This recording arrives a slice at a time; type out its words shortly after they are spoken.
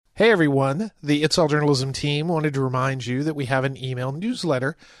Hey everyone, the It's All Journalism team wanted to remind you that we have an email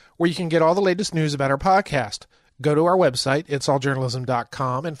newsletter where you can get all the latest news about our podcast. Go to our website,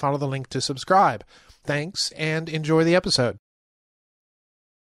 itsalljournalism.com, and follow the link to subscribe. Thanks, and enjoy the episode.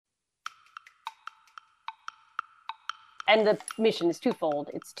 And the mission is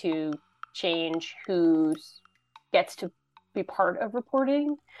twofold. It's to change who gets to be part of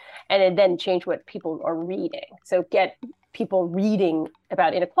reporting, and then change what people are reading. So get people reading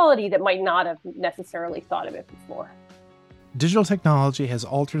about inequality that might not have necessarily thought of it before. Digital technology has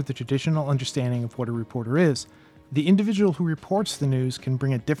altered the traditional understanding of what a reporter is. The individual who reports the news can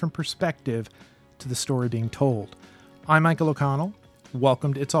bring a different perspective to the story being told. I'm Michael O'Connell.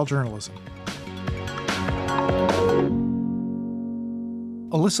 Welcome to It's All Journalism.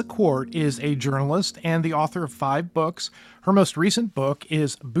 Alyssa Quart is a journalist and the author of 5 books. Her most recent book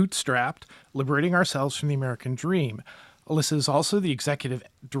is Bootstrapped: Liberating Ourselves from the American Dream. Alyssa is also the executive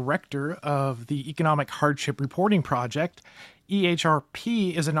director of the Economic Hardship Reporting Project.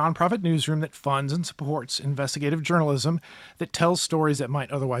 EHRP is a nonprofit newsroom that funds and supports investigative journalism that tells stories that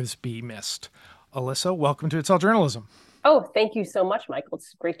might otherwise be missed. Alyssa, welcome to It's All Journalism. Oh, thank you so much, Michael.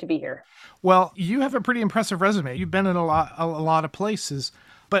 It's great to be here. Well, you have a pretty impressive resume. You've been in a lot of places,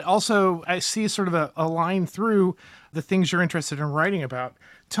 but also I see sort of a line through the things you're interested in writing about.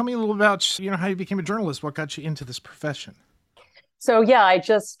 Tell me a little about, how you became a journalist. What got you into this profession? So yeah, I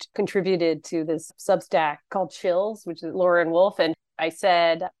just contributed to this Substack called Chills, which is Laura and Wolf. And I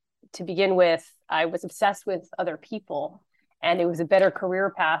said, to begin with, I was obsessed with other people, and it was a better career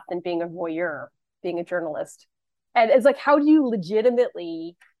path than being a voyeur, being a journalist. And it's like, how do you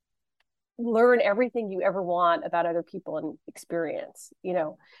legitimately learn everything you ever want about other people and experience?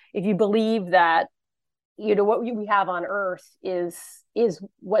 If you believe that, what we have on Earth is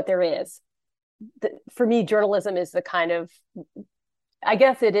what there is. For me, journalism is the kind of, I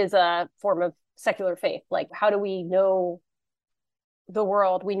guess it is a form of secular faith. Like, how do we know the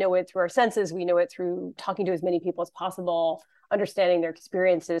world? We know it through our senses. We know it through talking to as many people as possible, understanding their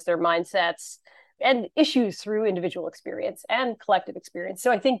experiences, their mindsets, and issues through individual experience and collective experience.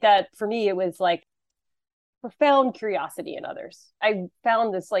 So I think that for me, it was like profound curiosity in others. I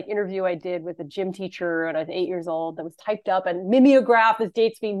found this interview I did with a gym teacher when I was 8 years old that was typed up and mimeographed. This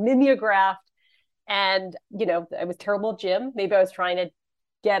dates me, mimeographed. And, I was terrible at gym. Maybe I was trying to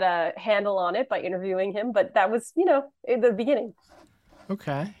get a handle on it by interviewing him, but that was, in the beginning.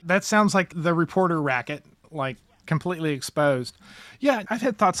 Okay. That sounds like the reporter racket, completely exposed. Yeah, I've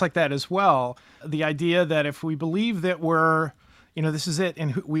had thoughts like that as well. The idea that if we believe that we're, this is it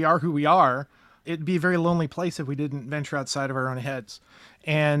and we are who we are, it'd be a very lonely place if we didn't venture outside of our own heads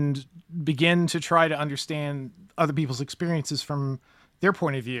and begin to try to understand other people's experiences from their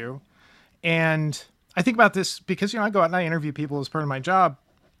point of view. And I think about this because, I go out and I interview people as part of my job.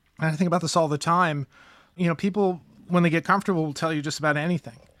 And I think about this all the time. People, when they get comfortable, will tell you just about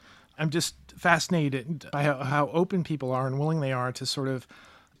anything. I'm just fascinated by how open people are and willing they are to sort of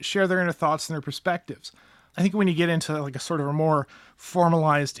share their inner thoughts and their perspectives. I think when you get into a sort of a more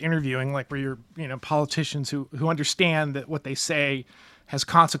formalized interviewing, where you're, politicians who understand that what they say has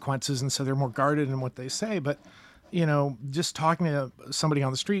consequences, and so they're more guarded in what they say. But, just talking to somebody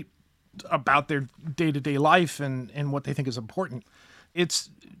on the street about their day-to-day life and what they think is important, it's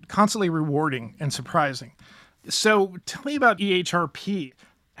constantly rewarding and surprising. So tell me about EHRP.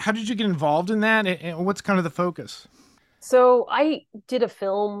 How did you get involved in that, and what's kind of the focus? So I did a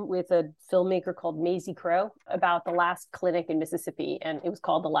film with a filmmaker called Maisie Crow about the last clinic in Mississippi, and it was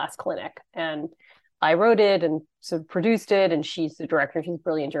called The Last Clinic. And I wrote it and sort of produced it, and she's the director. She's a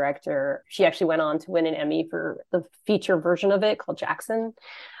brilliant director. She actually went on to win an Emmy for the feature version of it called Jackson.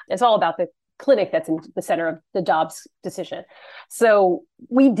 It's all about the clinic that's in the center of the Dobbs decision. So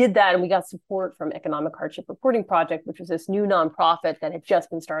we did that, and we got support from Economic Hardship Reporting Project, which was this new nonprofit that had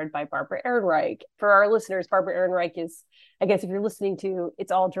just been started by Barbara Ehrenreich. For our listeners, Barbara Ehrenreich is, I guess if you're listening to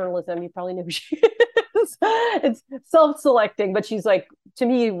It's All Journalism, you probably know who she is. It's self-selecting, but she's to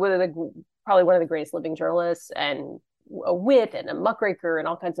me, probably one of the greatest living journalists, and a wit and a muckraker and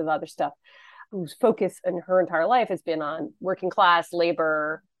all kinds of other stuff, whose focus in her entire life has been on working class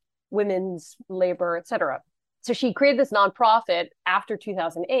labor, women's labor, et cetera. So she created this nonprofit after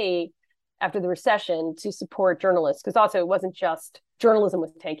 2008, after the recession, to support journalists. Because also it wasn't just journalism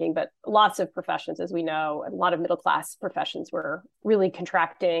was tanking, but lots of professions, as we know, a lot of middle-class professions were really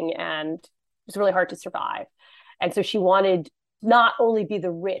contracting, and it was really hard to survive. And so she wanted not only be the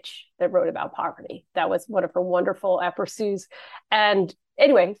rich that wrote about poverty. That was one of her wonderful pursuits. And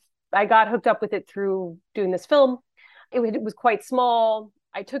anyway, I got hooked up with it through doing this film. It was quite small.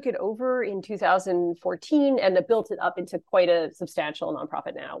 I took it over in 2014 and built it up into quite a substantial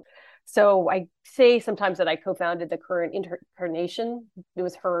nonprofit now. So I say sometimes that I co-founded the current incarnation. It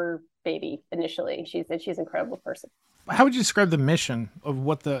was her baby initially. She's an incredible person. How would you describe the mission of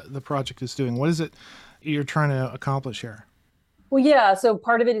what the project is doing? What is it you're trying to accomplish here? Well, yeah. So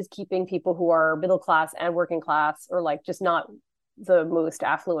part of it is keeping people who are middle class and working class, or like just not the most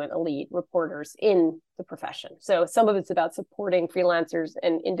affluent elite reporters in the profession. So some of it's about supporting freelancers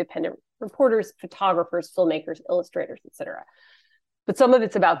and independent reporters, photographers, filmmakers, illustrators, etc. But some of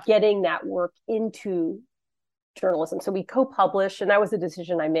it's about getting that work into journalism. So we co-publish, and that was a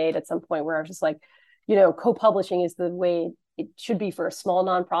decision I made at some point where I was just like, co-publishing is the way it should be for a small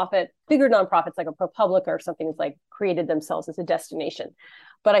nonprofit. Bigger nonprofits like a ProPublica or something that's like created themselves as a destination.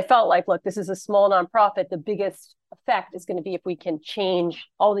 But I felt like, look, this is a small nonprofit. The biggest effect is going to be if we can change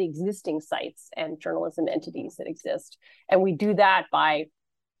all the existing sites and journalism entities that exist. And we do that by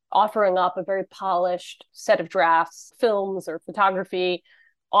offering up a very polished set of drafts, films or photography,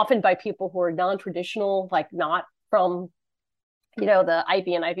 often by people who are non-traditional, like not from, the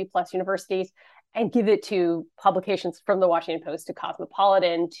Ivy and Ivy Plus universities, and give it to publications from the Washington Post to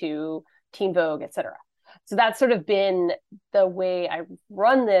Cosmopolitan to Teen Vogue, et cetera. So that's sort of been the way I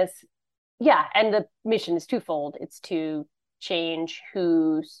run this. Yeah, and the mission is twofold. It's to change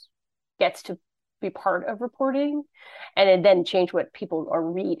who gets to be part of reporting, and then change what people are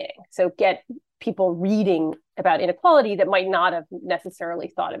reading. So get people reading about inequality that might not have necessarily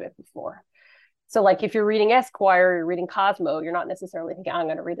thought of it before. So like if you're reading Esquire, you're reading Cosmo, you're not necessarily thinking, I'm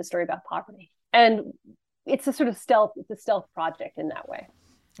going to read a story about poverty. And it's a sort of stealth project in that way.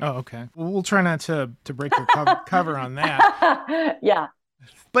 Oh, okay. Well, we'll try not to break your cover on that. Yeah.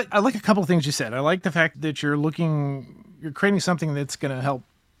 But I like a couple of things you said. I like the fact that you're creating something that's going to help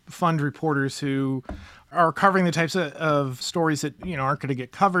fund reporters who are covering the types of stories that, aren't going to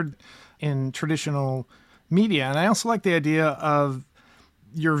get covered in traditional media. And I also like the idea of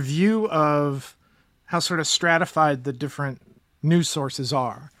your view of how sort of stratified the different news sources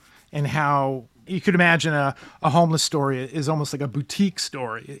are, and how you could imagine a homeless story is almost like a boutique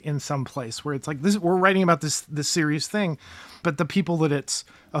story in some place where it's like this, we're writing about this serious thing, but the people that it's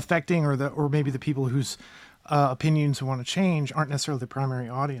affecting or maybe the people whose opinions want to change aren't necessarily the primary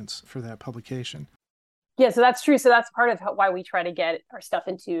audience for that publication. Yeah, so that's true. So that's part of why we try to get our stuff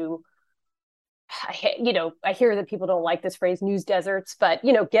into, I hear that people don't like this phrase news deserts, but,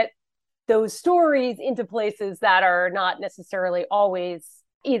 get those stories into places that are not necessarily always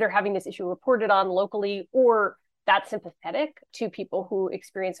either having this issue reported on locally or that sympathetic to people who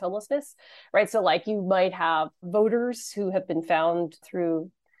experience homelessness, right? So like you might have voters who have been found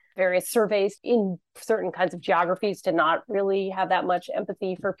through various surveys in certain kinds of geographies to not really have that much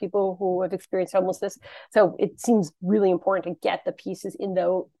empathy for people who have experienced homelessness. So it seems really important to get the pieces in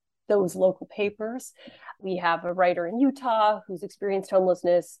those local papers. We have a writer in Utah who's experienced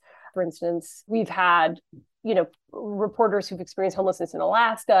homelessness. For instance, we've had, reporters who've experienced homelessness in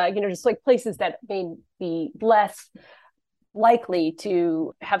Alaska, just like places that may be less likely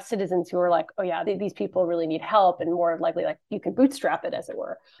to have citizens who are like, oh yeah, these people really need help, and more likely like you can bootstrap it, as it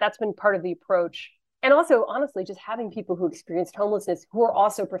were. That's been part of the approach. And also, honestly, just having people who experienced homelessness who are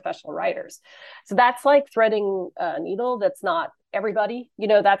also professional writers. So that's like threading a needle. That's not everybody.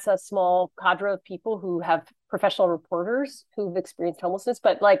 That's a small cadre of people who have professional reporters who've experienced homelessness.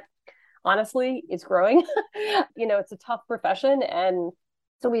 But like, honestly, it's growing. It's a tough profession. And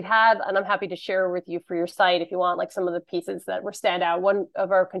so we've had, and I'm happy to share with you for your site if you want, like some of the pieces that were standout. One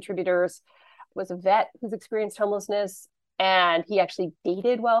of our contributors was a vet who's experienced homelessness, and he actually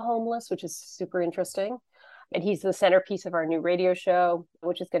dated while homeless, which is super interesting. And he's the centerpiece of our new radio show,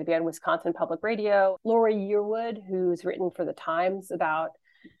 which is going to be on Wisconsin Public Radio. Laura Yearwood, who's written for the Times about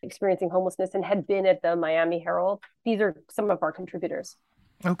experiencing homelessness and had been at the Miami Herald. These are some of our contributors.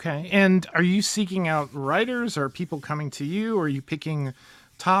 Okay. And are you seeking out writers, or people coming to you? Or are you picking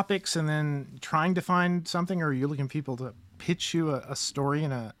topics and then trying to find something? Or are you looking for people to pitch you a story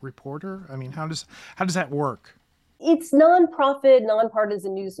and a reporter? I mean, how does that work? It's nonprofit,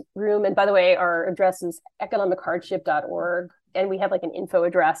 nonpartisan newsroom. And by the way, our address is economichardship.org. And we have like an info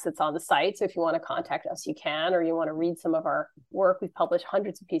address that's on the site. So if you want to contact us, you can, or you want to read some of our work. We've published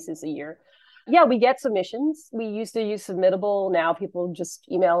hundreds of pieces a year. Yeah, we get submissions. We used to use Submittable. Now people just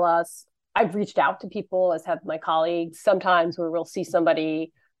email us. I've reached out to people, as have my colleagues, sometimes where we'll see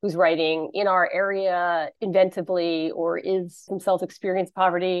somebody who's writing in our area inventively or is themselves experienced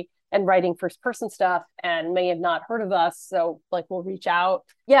poverty and writing first person stuff and may have not heard of us. So like we'll reach out.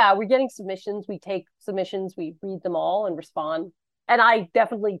 Yeah, we're getting submissions. We take submissions, we read them all and respond. And I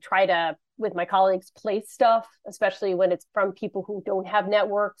definitely try to, with my colleagues place stuff, especially when it's from people who don't have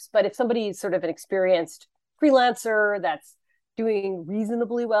networks. But if somebody is sort of an experienced freelancer that's doing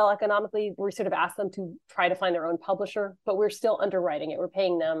reasonably well economically, we sort of ask them to try to find their own publisher, but we're still underwriting it. We're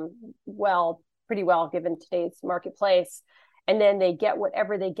paying them pretty well given today's marketplace. And then they get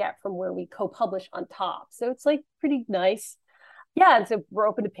whatever they get from where we co-publish on top. So it's like pretty nice. Yeah. And so we're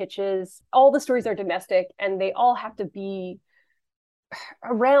open to pitches. All the stories are domestic and they all have to be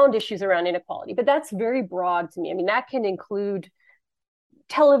around issues around inequality. But that's very broad to me. I mean, that can include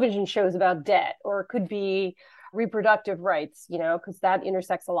television shows about debt, or it could be reproductive rights, because that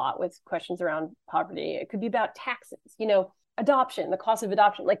intersects a lot with questions around poverty. It could be about taxes, adoption, the cost of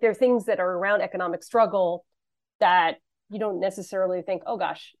adoption. Like there are things that are around economic struggle that you don't necessarily think, oh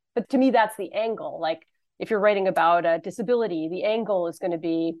gosh, but to me, that's the angle. Like if you're writing about a disability, the angle is going to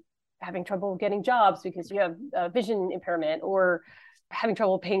be having trouble getting jobs because you have a vision impairment, or having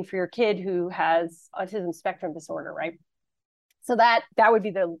trouble paying for your kid who has autism spectrum disorder, right? So that would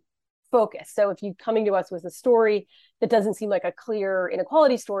be the focus. So if you're coming to us with a story that doesn't seem like a clear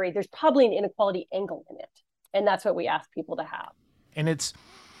inequality story, there's probably an inequality angle in it. And that's what we ask people to have. And it's,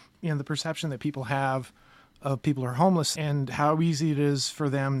 the perception that people have of people who are homeless and how easy it is for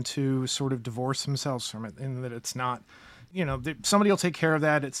them to sort of divorce themselves from it, and that it's not, somebody will take care of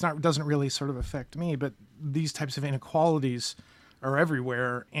that. Doesn't really sort of affect me, but these types of inequalities are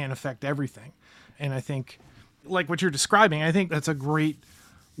everywhere and affect everything. And I think, like what you're describing, I think that's a great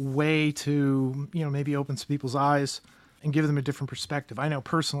way to, maybe open some people's eyes and give them a different perspective. I know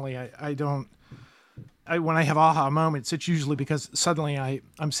personally, when I have aha moments, it's usually because suddenly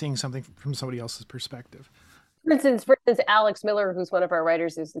I'm seeing something from somebody else's perspective. For instance, Alex Miller, who's one of our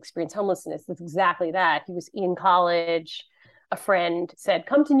writers who's experienced homelessness, it's exactly that. He was in college. A friend said,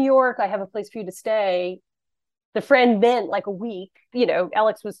 come to New York. I have a place for you to stay. The friend meant like a week.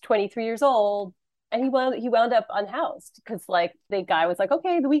 Alex was 23 years old. And he wound up unhoused because like the guy was like,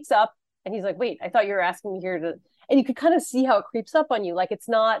 okay, the week's up. And he's like, wait, I thought you were asking me here to, and you could kind of see how it creeps up on you. Like, it's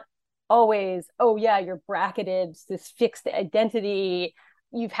not always, oh yeah, you're bracketed, this fixed identity.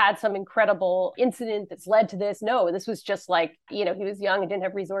 You've had some incredible incident that's led to this. No, this was just like, he was young and didn't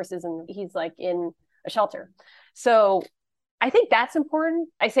have resources and he's like in a shelter. So I think that's important.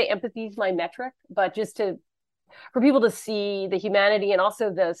 I say empathy is my metric, but just for people to see the humanity and also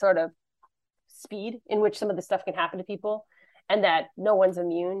the sort of speed in which some of this stuff can happen to people, and that no one's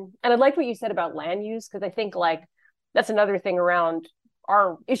immune. And I like what you said about land use, because I think like that's another thing around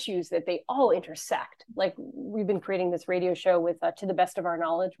our issues, that they all intersect. Like we've been creating this radio show with To the Best of Our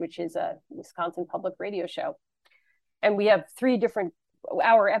Knowledge, which is a Wisconsin public radio show. And we have 3 different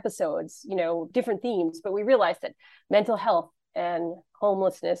hour episodes, different themes, but we realized that mental health and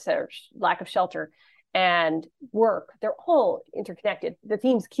homelessness or lack of shelter and work, they're all interconnected. The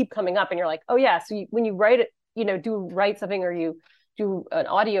themes keep coming up and you're like, oh yeah. So when you write it, write something, or you do an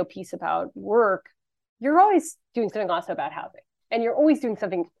audio piece about work, you're always doing something also about housing. And you're always doing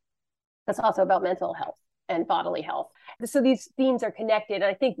something that's also about mental health and bodily health. So these themes are connected. And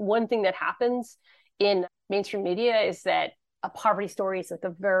I think one thing that happens in mainstream media is that a poverty story is like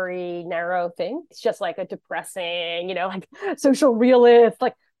a very narrow thing. It's just like a depressing, like social realist,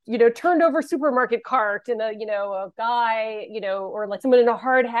 like, turned over supermarket cart and a guy, or like someone in a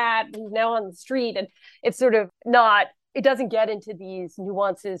hard hat who's now on the street. And it's sort of not, it doesn't get into these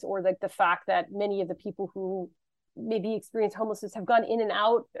nuances, or like the fact that many of the people who maybe experience homelessness have gone in and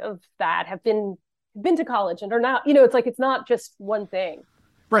out of that, have been to college and are now, it's like, it's not just one thing.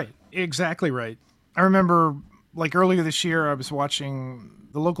 Right. Exactly right. I remember like earlier this year, I was watching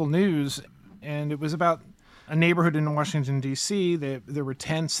the local news and it was about a neighborhood in Washington, D.C. There were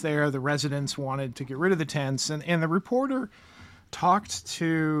tents there. The residents wanted to get rid of the tents. And the reporter talked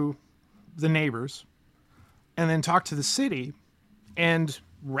to the neighbors and then talked to the city and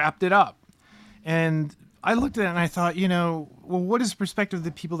wrapped it up. And I looked at it and I thought, well, what is the perspective of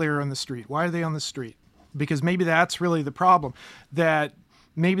the people there on the street? Why are they on the street? Because maybe that's really the problem, that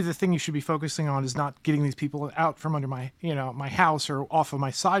maybe the thing you should be focusing on is not getting these people out from under my house or off of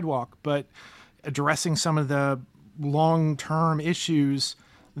my sidewalk, but addressing some of the long-term issues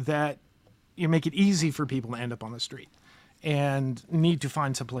that make it easy for people to end up on the street and need to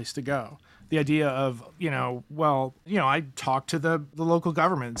find some place to go. The idea of, I talk to the local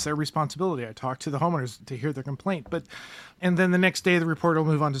government. It's their responsibility. I talk to the homeowners to hear their complaint. And then the next day the reporter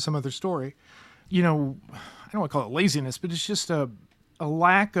will move on to some other story. I don't want to call it laziness, but it's just a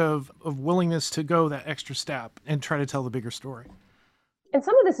lack of willingness to go that extra step and try to tell the bigger story. And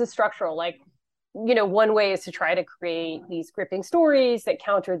some of this is structural, like, one way is to try to create these gripping stories that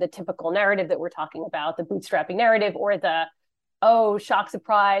counter the typical narrative that we're talking about, the bootstrapping narrative, or the oh, shock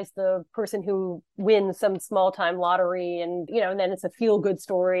surprise, the person who wins some small time lottery, and and then it's a feel good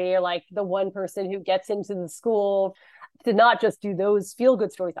story, or like the one person who gets into the school. To not just do those feel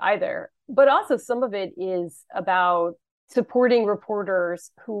good stories either, but also some of it is about supporting reporters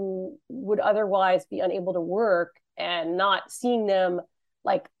who would otherwise be unable to work, and not seeing them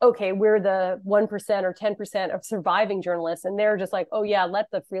like, okay, we're the 1% or 10% of surviving journalists, and they're just like, oh yeah, let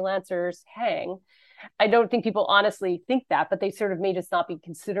the freelancers hang. I don't think people honestly think that, but they sort of may just not be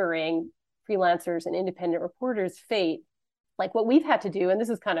considering freelancers and independent reporters' fate. Like what we've had to do, and this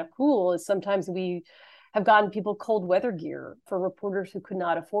is kind of cool, is sometimes we have gotten people cold weather gear for reporters who could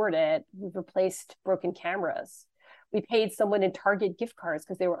not afford it. We've replaced broken cameras. We paid someone in Target gift cards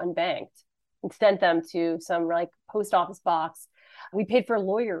because they were unbanked and sent them to some like post office box. We paid for a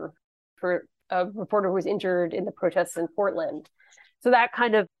lawyer for a reporter who was injured in the protests in Portland. So that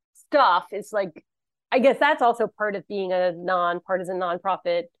kind of stuff is like, I guess that's also part of being a nonpartisan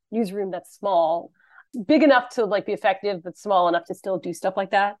nonprofit newsroom that's small, big enough to like be effective, but small enough to still do stuff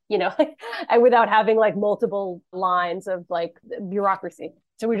like that, and without having like multiple lines of like bureaucracy.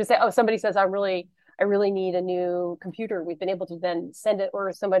 So we just say, oh, somebody says, I really need a new computer. We've been able to then send it,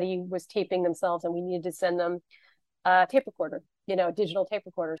 or somebody was taping themselves and we needed to send them a tape recorder, digital tape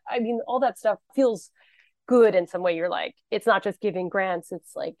recorder. I mean, all that stuff feels good in some way. You're like, it's not just giving grants,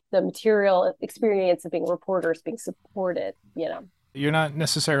 it's like the material experience of being a reporter is being supported. You're not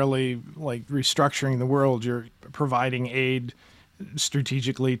necessarily like restructuring the world. You're providing aid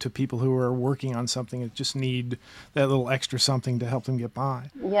strategically to people who are working on something that just need that little extra something to help them get by.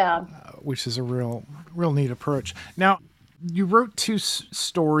 Yeah. Which is a real neat approach. Now, you wrote two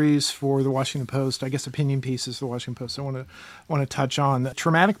stories for the Washington Post, I guess opinion pieces for the Washington Post. I want to touch on that.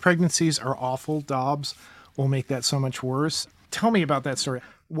 Traumatic pregnancies are awful. Dobbs will make that so much worse. Tell me about that story.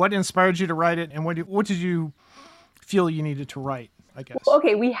 What inspired you to write it, and what did you feel you needed to write, I guess? Well,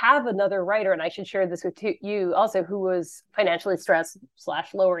 okay, we have another writer, and I should share this with you also, who was financially stressed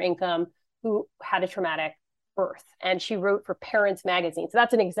 / lower income, who had a traumatic birth, and she wrote for Parents Magazine. So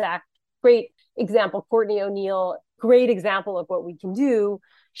that's an great example. Courtney O'Neill, great example of what we can do.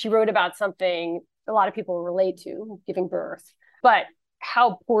 She wrote about something a lot of people relate to, giving birth, but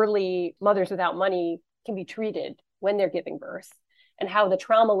how poorly mothers without money can be treated when they're giving birth, and how the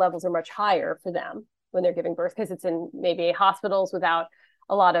trauma levels are much higher for them when they're giving birth, because it's in maybe hospitals without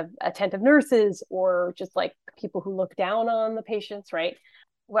a lot of attentive nurses, or just like people who look down on the patients, right?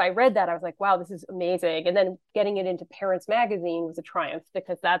 When I read that, I was like, wow, this is amazing. And then getting it into Parents Magazine was a triumph,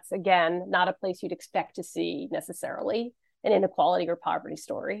 because that's, again, not a place you'd expect to see necessarily an inequality or poverty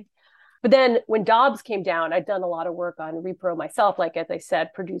story. But then when Dobbs came down, I'd done a lot of work on repro myself, like, as I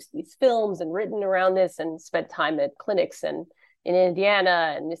said, produced these films and written around this, and spent time at clinics and in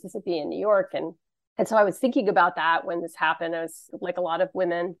Indiana and Mississippi and New York. And so I was thinking about that when this happened. I was, like a lot of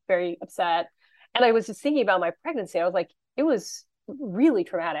women, very upset. And I was just thinking about my pregnancy. I was like, it was really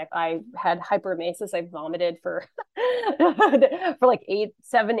traumatic. I had hyperemesis. I vomited for for like 8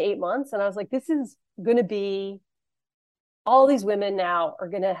 months. And I was like, this is going to be, all these women now are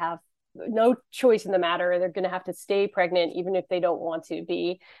going to have no choice in the matter. They're going to have to stay pregnant, even if they don't want to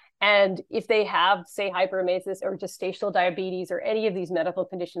be. And if they have, say, hyperemesis or gestational diabetes or any of these medical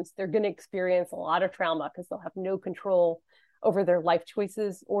conditions, they're going to experience a lot of trauma, because they'll have no control over their life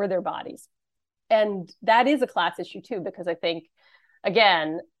choices or their bodies. And that is a class issue too, because I think,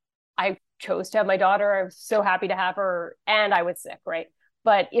 again, I chose to have my daughter. I was so happy to have her, and I was sick, right?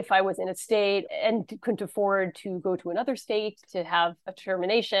 But if I was in a state and couldn't afford to go to another state to have a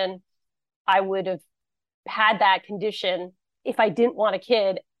termination, I would have had that condition if I didn't want a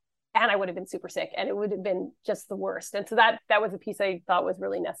kid, and I would have been super sick, and it would have been just the worst. And so that was a piece I thought was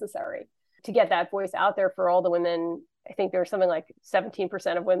really necessary to get that voice out there for all the women. I think there was something like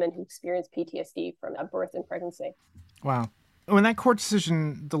 17% of women who experience PTSD from a birth and pregnancy. Wow. When that court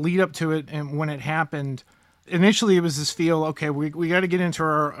decision, the lead up to it, and when it happened, initially it was this feel, okay, we got to get into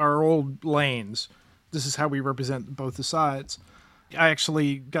our old lanes. This is how we represent both the sides. I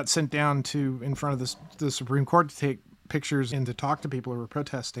actually got sent down in front of the Supreme Court to take pictures and to talk to people who were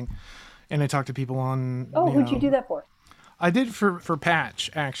protesting. And I talked to people on... who'd you do that for? I did for Patch,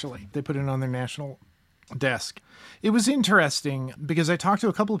 actually. They put it on their national desk. It was interesting because I talked to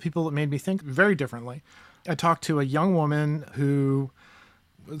a couple of people that made me think very differently. I talked to a young woman who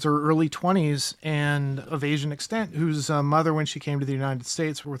was her early 20s and of Asian extent, whose mother, when she came to the United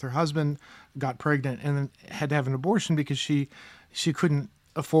States with her husband, got pregnant and then had to have an abortion because she couldn't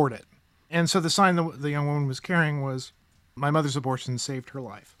afford it. And so the sign the young woman was carrying was, "My mother's abortion saved her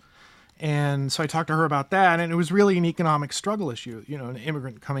life." And so I talked to her about that, and it was really an economic struggle issue, an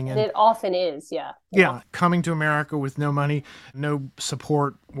immigrant coming in. And it often is, yeah. Yeah, coming to America with no money, no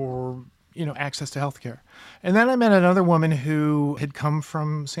support, or access to healthcare. And then I met another woman who had come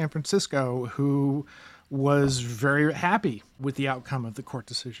from San Francisco who was very happy with the outcome of the court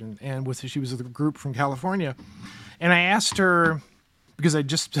decision, and she was with a group from California. And I asked her, because I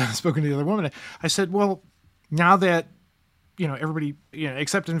just spoken to the other woman, I said, well, now that everybody,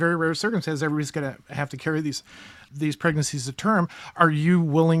 except in very rare circumstances, everybody's going to have to carry these pregnancies to term. Are you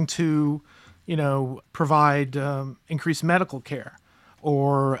willing to, provide increased medical care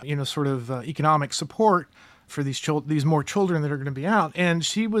or, sort of economic support for these more children that are going to be out? And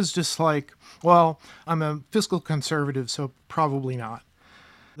she was just like, well, I'm a fiscal conservative, so probably not.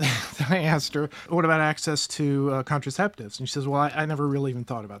 Then I asked her, what about access to contraceptives? And she says, well, I never really even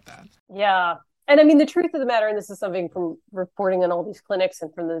thought about that. Yeah. And I mean, the truth of the matter, and this is something from reporting on all these clinics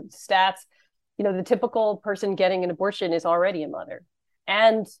and from the stats, the typical person getting an abortion is already a mother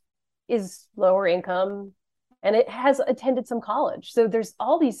and is lower income, and it has attended some college. So there's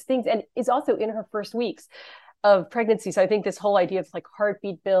all these things, and is also in her first weeks of pregnancy. So I think this whole idea of like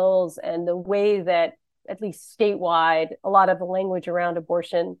heartbeat bills and the way that, at least statewide, a lot of the language around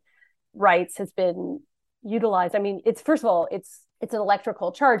abortion rights has been utilized. I mean, first of all, it's an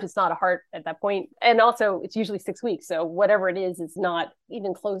electrical charge. It's not a heart at that point. And also it's usually 6 weeks. So whatever it is not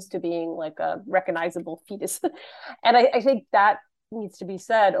even close to being like a recognizable fetus. And I think that needs to be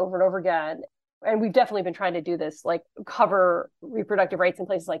said over and over again. And we've definitely been trying to do this, like cover reproductive rights in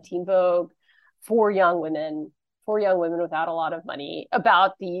places like Teen Vogue for young women without a lot of money,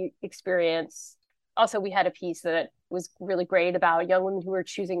 about the experience. Also, we had a piece that was really great about young women who are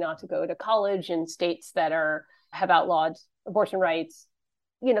choosing not to go to college in states that have outlawed abortion rights.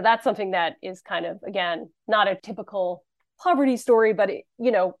 That's something that is kind of, again, not a typical poverty story, but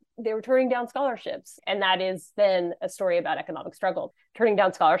they were turning down scholarships. And that is then a story about economic struggle, turning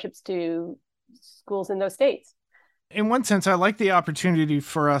down scholarships to schools in those states. In one sense, I like the opportunity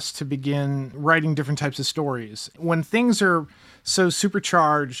for us to begin writing different types of stories. When things are so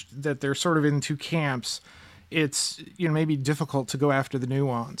supercharged that they're sort of in two camps, it's maybe difficult to go after the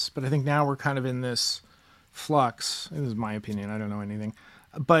nuance. But I think now we're kind of in this flux. This is my opinion. I don't know anything.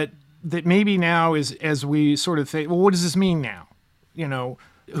 But that maybe now is, as we sort of think, well, what does this mean now?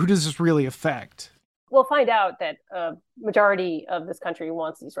 Who does this really affect? We'll find out that a majority of this country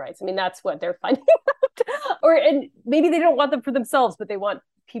wants these rights. I mean, that's what they're finding out. And maybe they don't want them for themselves, but they want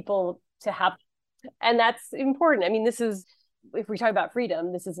people to have them. And that's important. I mean, this is, if we talk about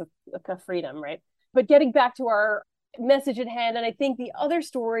freedom, this is a freedom, right? But getting back to our message at hand, and I think the other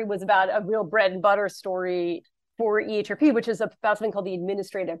story was about a real bread and butter story for EHRP, which is about something called the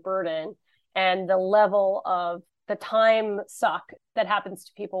administrative burden and the level of the time suck that happens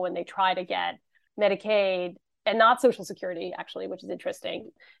to people when they try to get Medicaid and not Social Security, actually, which is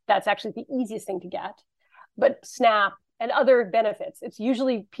interesting. That's actually the easiest thing to get. But SNAP and other benefits, it's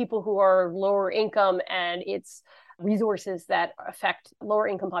usually people who are lower income, and it's resources that affect lower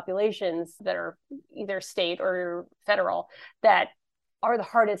income populations that are either state or federal that are the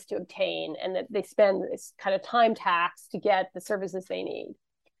hardest to obtain, and that they spend this kind of time tax to get the services they need.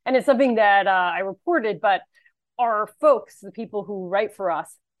 And it's something that I reported, but our folks, the people who write for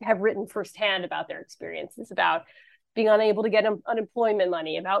us, have written firsthand about their experiences, about being unable to get unemployment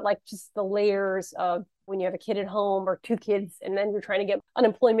money, about like just the layers of when you have a kid at home or two kids, and then you're trying to get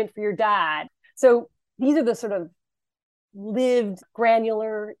unemployment for your dad. So these are the sort of lived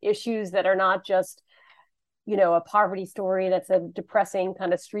granular issues that are not just, a poverty story that's a depressing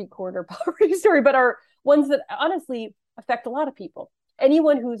kind of street corner poverty story, but are ones that honestly affect a lot of people.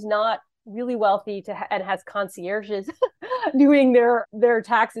 Anyone who's not really wealthy and has concierges doing their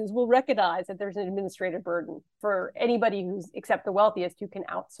taxes will recognize that there's an administrative burden for anybody who's, except the wealthiest, who can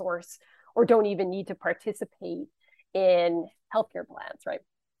outsource or don't even need to participate in healthcare plans, right?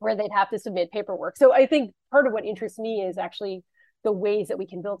 Where they'd have to submit paperwork. So I think part of what interests me is actually the ways that we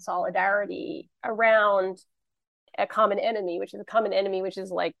can build solidarity around a common enemy, which is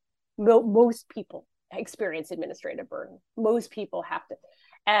like most people experience administrative burden. Most people have to,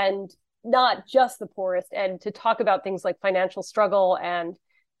 and not just the poorest, and to talk about things like financial struggle and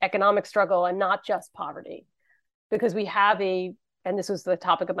economic struggle and not just poverty. Because we have and this was the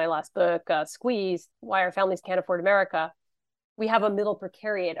topic of my last book, Squeeze, Why Our Families Can't Afford America. We have a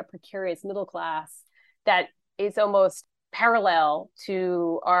precarious middle class that is almost parallel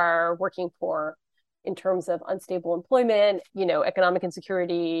to our working poor in terms of unstable employment, economic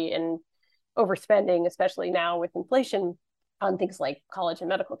insecurity and overspending, especially now with inflation, on things like college and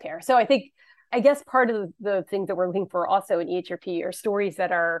medical care. So I guess part of the things that we're looking for also in EHRP are stories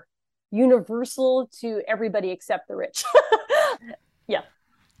that are universal to everybody except the rich. Yeah.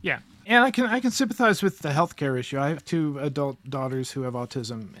 Yeah. And I can sympathize with the healthcare issue. I have 2 adult daughters who have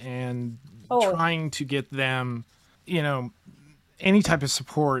autism, and trying to get them, any type of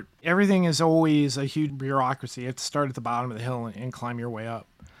support. Everything is always a huge bureaucracy. You have to start at the bottom of the hill and climb your way up.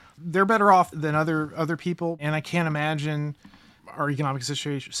 They're better off than other people, and I can't imagine our economic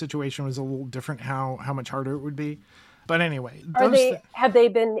situation was a little different, how much harder it would be. But anyway, have they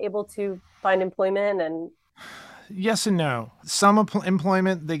been able to find employment? And yes and no. Some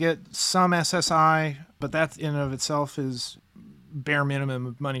employment, they get some SSI, but that in and of itself is bare minimum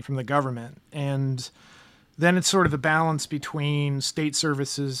of money from the government. And then it's sort of a balance between state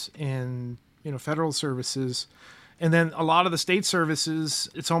services and, federal services. And then a lot of the state services,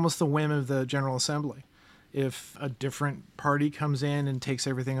 it's almost the whim of the General Assembly. If a different party comes in and takes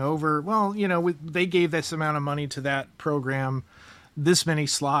everything over, well, they gave this amount of money to that program, this many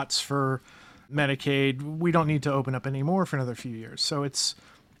slots for Medicaid, we don't need to open up any more for another few years. So it's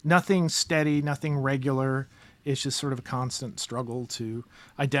nothing steady, nothing regular. It's just sort of a constant struggle to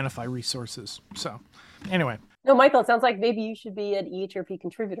identify resources. So anyway. No, Michael, it sounds like maybe you should be an EHRP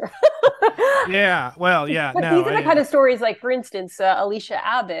contributor. Yeah, well, yeah. But these are the kind of stories, like, for instance, Alicia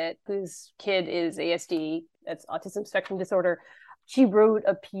Abbott, whose kid is ASD, that's autism spectrum disorder. She wrote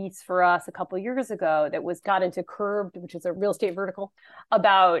a piece for us a couple of years ago that got into Curbed, which is a real estate vertical,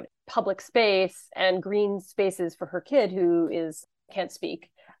 about public space and green spaces for her kid who can't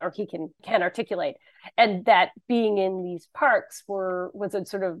speak, or he can articulate. And that being in these parks was a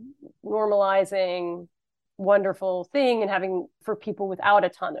sort of normalizing, wonderful thing, and having for people without a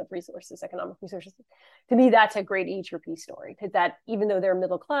ton of resources, economic resources. To me, that's a great EHRP story, because that, even though they're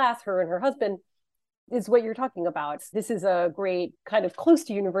middle class, her and her husband, is what you're talking about. This is a great kind of close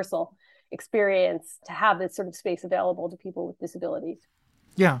to universal experience to have this sort of space available to people with disabilities.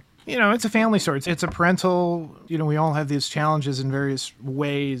 Yeah. It's a family story. It's a parental, we all have these challenges in various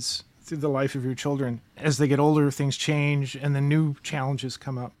ways through the life of your children. As they get older, things change and then new challenges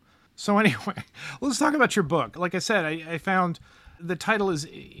come up. So anyway, let's talk about your book. Like I said, I found the title is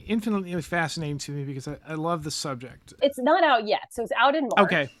infinitely fascinating to me because I love the subject. It's not out yet. So it's out in March.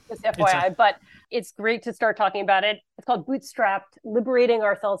 Okay. Just FYI, but it's great to start talking about it. It's called Bootstrapped: Liberating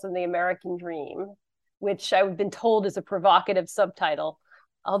Ourselves in the American Dream, which I've been told is a provocative subtitle.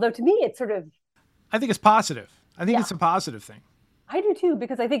 Although to me, it's sort of... I think it's positive. I think it's a positive thing. I do too,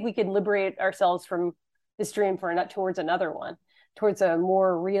 because I think we can liberate ourselves from this dream towards another one, towards a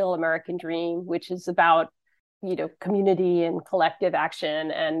more real American dream, which is about community and collective action,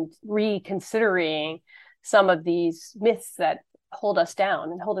 and reconsidering some of these myths that hold us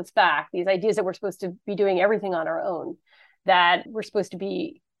down and hold us back, these ideas that we're supposed to be doing everything on our own, that we're supposed to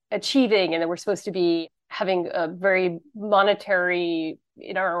be achieving, and that we're supposed to be having a very monetary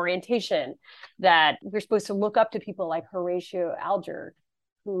in our orientation, that we're supposed to look up to people like Horatio Alger,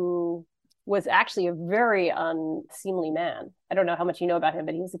 who was actually a very unseemly man. I don't know how much you know about him,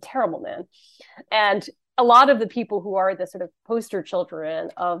 but he was a terrible man. And a lot of the people who are the sort of poster children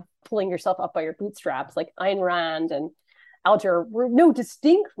of pulling yourself up by your bootstraps, like Ayn Rand and Alger, were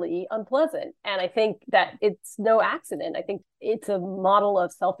distinctly unpleasant. And I think that it's no accident. I think it's a model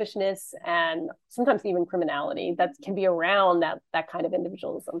of selfishness and sometimes even criminality that can be around that kind of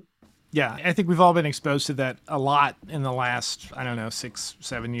individualism. Yeah, I think we've all been exposed to that a lot in the last,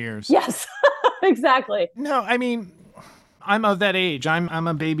 6-7 years. Yes, exactly. No, I mean, I'm of that age. I'm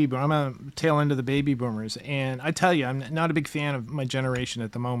a baby boomer. I'm a tail end of the baby boomers. And I tell you, I'm not a big fan of my generation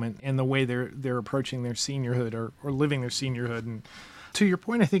at the moment and the way they're approaching their seniorhood or living their seniorhood. And to your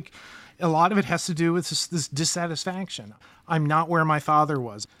point, I think a lot of it has to do with this dissatisfaction. I'm not where my father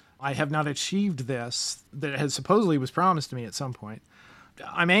was. I have not achieved this that had supposedly was promised to me at some point.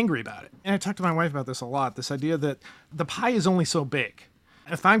 I'm angry about it. And I talk to my wife about this a lot, this idea that the pie is only so big.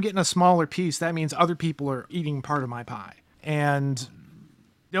 If I'm getting a smaller piece, that means other people are eating part of my pie. And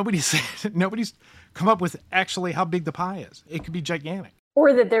nobody's come up with actually how big the pie is. It could be gigantic.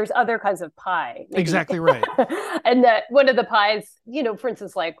 Or that there's other kinds of pie. Maybe. Exactly right. And that one of the pies, for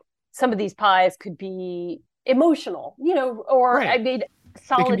instance, like some of these pies could be emotional, or right. I mean,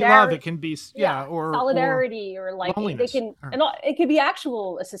 solidarity. It can be love. It can be, or solidarity, or like they can, and it could be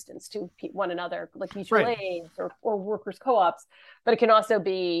actual assistance to one another, like mutual aid or workers' co-ops. But it can also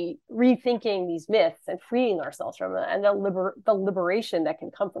be rethinking these myths and freeing ourselves from it, and the liberation that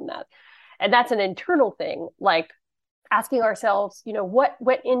can come from that. And that's an internal thing, like asking ourselves, what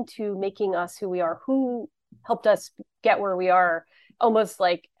went into making us who we are, who helped us get where we are. Almost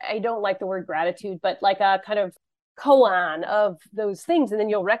like, I don't like the word gratitude, but like a kind of koan of those things. And then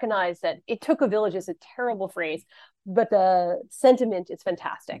you'll recognize that it took a village is a terrible phrase, but the sentiment is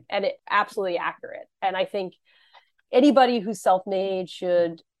fantastic and it absolutely accurate. And I think anybody who's self-made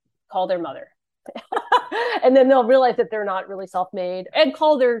should call their mother. And then they'll realize that they're not really self-made, and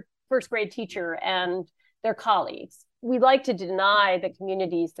call their first grade teacher and their colleagues. We like to deny the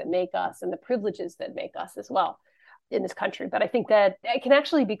communities that make us and the privileges that make us as well in this country. But I think that it can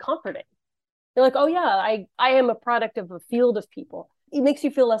actually be comforting. You're like, oh yeah, I am a product of a field of people. It makes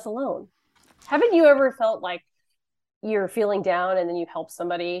you feel less alone. Haven't you ever felt like you're feeling down and then you help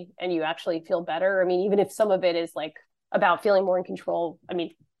somebody and you actually feel better? I mean, even if some of it is like about feeling more in control. I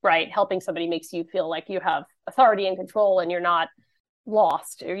mean, right, helping somebody makes you feel like you have authority and control and you're not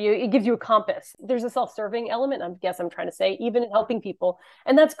lost, or it gives you a compass. There's a self-serving element, I guess I'm trying to say, even in helping people.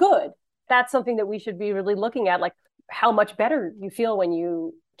 And that's good. That's something that we should be really looking at, like how much better you feel when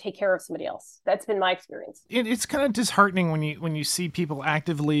you take care of somebody else. That's been my experience. It's kind of disheartening when you see people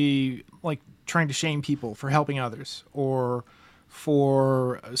actively like trying to shame people for helping others or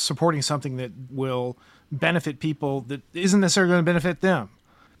for supporting something that will benefit people that isn't necessarily going to benefit them.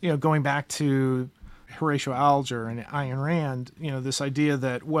 Going back to Horatio Alger and Ayn Rand, this idea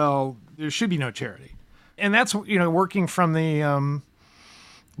that, well, there should be no charity. And that's, working from the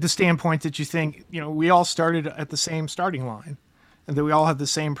standpoint that you think, we all started at the same starting line and that we all have the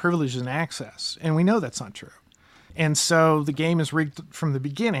same privileges and access. And we know that's not true. And so the game is rigged from the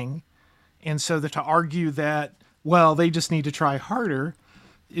beginning. And so that to argue that, well, they just need to try harder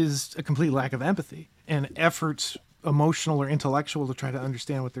is a complete lack of empathy and efforts, emotional or intellectual, to try to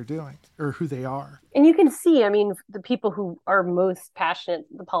understand what they're doing or who they are. And you can see, I mean, the people who are most passionate,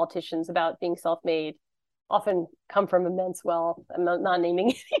 the politicians, about being self-made often come from immense wealth. I'm not naming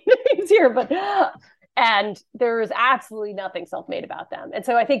any names here, but and there is absolutely nothing self-made about them. And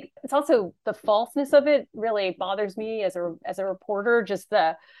so I think it's also the falseness of it really bothers me as a reporter, just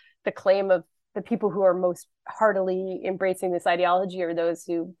the claim of the people who are most heartily embracing this ideology are those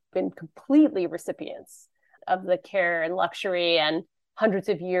who've been completely recipients of the care and luxury and hundreds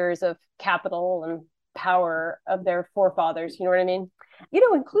of years of capital and power of their forefathers. You know what I mean?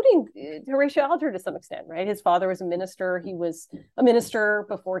 Including Horatio Alger to some extent, right? His father was a minister. He was a minister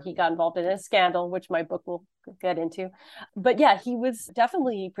before he got involved in a scandal, which my book will get into. But yeah, he was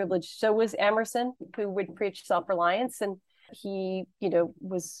definitely privileged. So was Emerson, who would preach self-reliance. And he,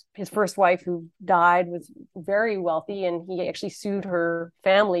 was his first wife, who died, was very wealthy, and he actually sued her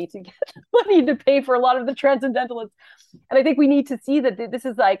family to get money to pay for a lot of the transcendentalists. And I think we need to see that this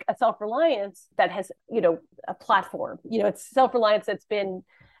is like a self-reliance that has, a platform. It's self-reliance that's been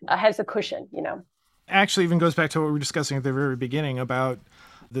has a cushion. Actually, even goes back to what we were discussing at the very beginning about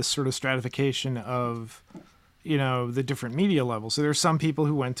this sort of stratification of, the different media levels. So there's some people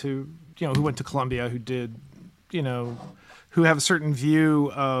who went to Columbia, who did, who have a certain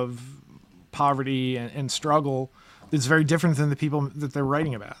view of poverty and struggle that's very different than the people that they're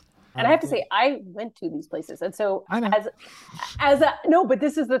writing about. And I have to say, I went to these places. And so no, but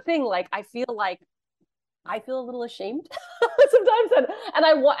this is the thing, like, I feel a little ashamed sometimes. And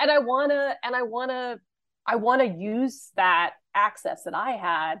I want to use that access that I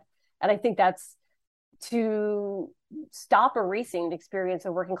had. And I think that's to stop erasing the experience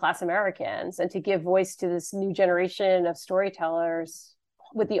of working class Americans and to give voice to this new generation of storytellers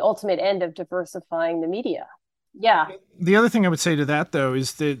with the ultimate end of diversifying the media. Yeah. The other thing I would say to that, though,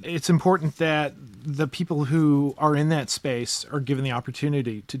 is that it's important that the people who are in that space are given the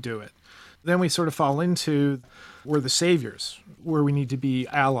opportunity to do it. Then we sort of fall into we're the saviors, where we need to be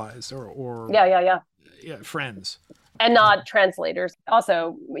allies or friends. And not translators.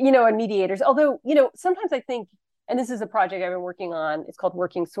 Also, and mediators. Although, sometimes I think, and this is a project I've been working on, it's called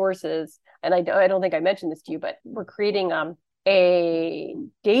Working Sources. And I don't think I mentioned this to you, but we're creating a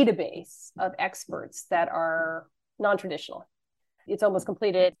database of experts that are non-traditional. It's almost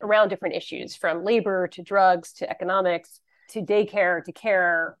completed around different issues, from labor to drugs to economics to daycare to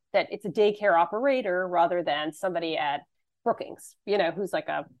care, that it's a daycare operator rather than somebody at Brookings, who's like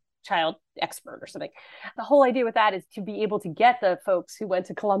a child expert or something. The whole idea with that is to be able to get the folks who went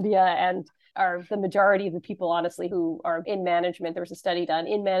to Columbia and are the majority of the people, honestly, who are in management. There was a study done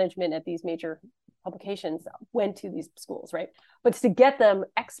in management at these major publications, went to these schools, right? But it's to get them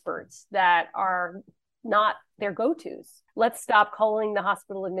experts that are not their go-tos. Let's stop calling the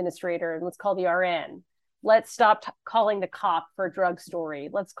hospital administrator and let's call the RN. Let's stop calling the cop for a drug story.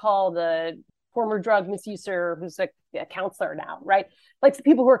 Let's call the former drug misuser who's a counselor now, right? Like the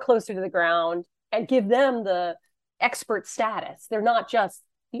people who are closer to the ground, and give them the expert status. They're not just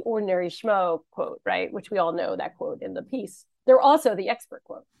the ordinary schmo quote, right? Which we all know that quote in the piece. They're also the expert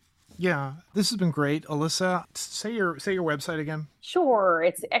quote. Yeah, this has been great. Alyssa, say your website again. Sure.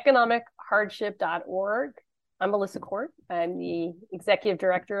 It's economichardship.org. I'm Melissa Court. I'm the executive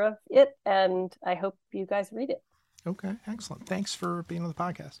director of it, and I hope you guys read it. Okay, excellent. Thanks for being on the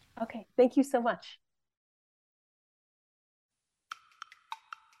podcast. Okay, thank you so much.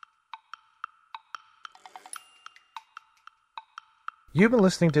 You've been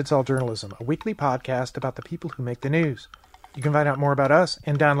listening to It's All Journalism, a weekly podcast about the people who make the news. You can find out more about us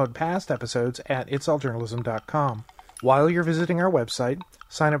and download past episodes at itsalljournalism.com. While you're visiting our website,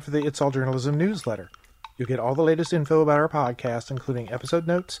 sign up for the It's All Journalism newsletter. You'll get all the latest info about our podcast, including episode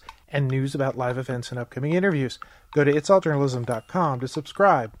notes and news about live events and upcoming interviews. Go to itsalljournalism.com to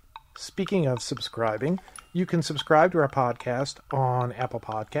subscribe. Speaking of subscribing, you can subscribe to our podcast on Apple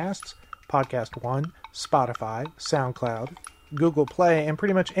Podcasts, Podcast One, Spotify, SoundCloud, Google Play, and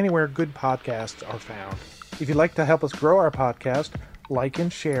pretty much anywhere good podcasts are found. If you'd like to help us grow our podcast, like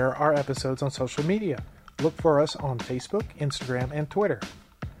and share our episodes on social media. Look for us on Facebook, Instagram, and Twitter.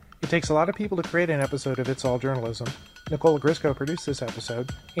 It takes a lot of people to create an episode of It's All Journalism. Nicola Grisco produced this episode,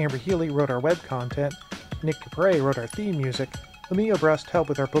 Amber Healy wrote our web content, Nick Capre wrote our theme music, Emilio Brust helped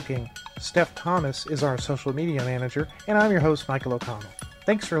with our booking, Steph Thomas is our social media manager, and I'm your host, Michael O'Connell.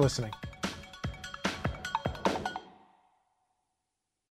 Thanks for listening.